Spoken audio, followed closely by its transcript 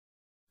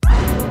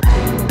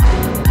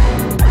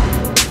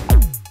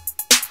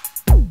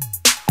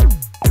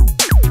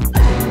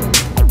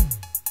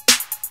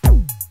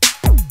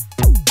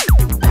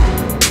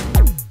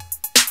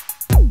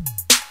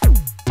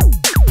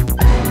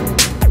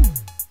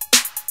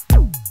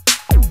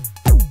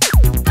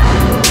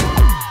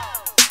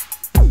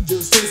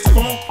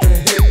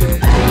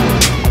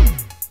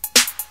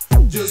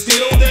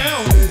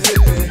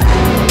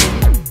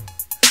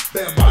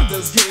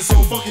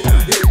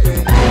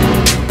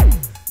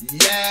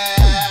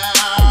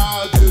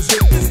Yeah, just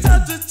hit It's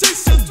time to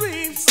chase your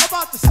dreams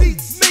about the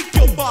seats. Make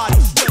your body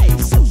sway,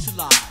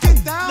 socialize.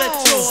 Get down. Let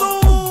your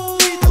soul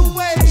lead the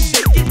way.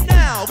 Shake it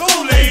now. Go,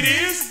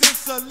 ladies.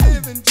 It's a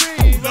living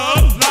dream.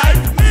 Love,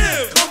 life,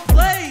 live. Come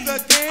play.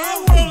 The game. Our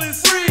world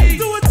is free.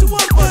 Do what you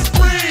want, but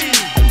free.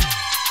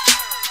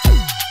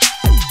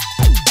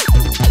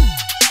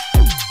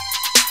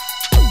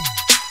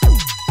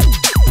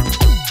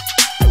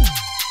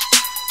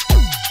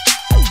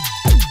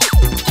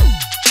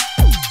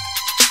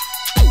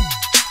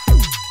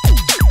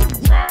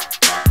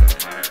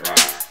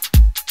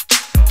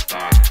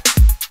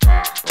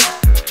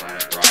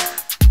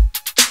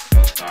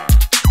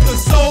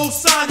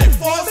 Sonic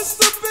force, it's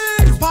the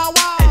big power.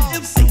 And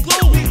MC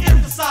Glow, we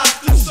emphasize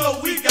this show.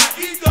 We got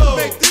ego.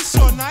 Make this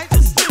your night.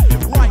 Just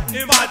live it right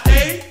in my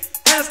day,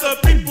 as the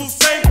people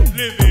say,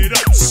 live it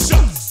up.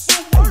 Shucks.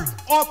 So work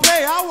Or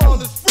play, our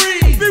world is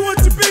free. be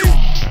what you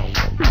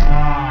be.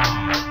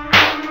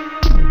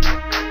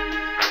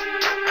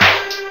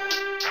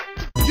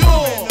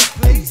 You're in a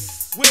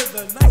place Where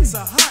the nights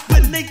are hot,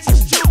 where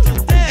nature's children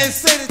and dance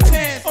say the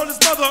chance, on this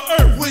mother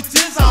earth. which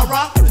is our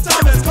rock. The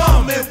time has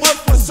come and what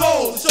for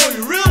soul. To show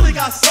you really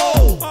got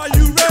soul. Are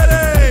you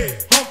ready?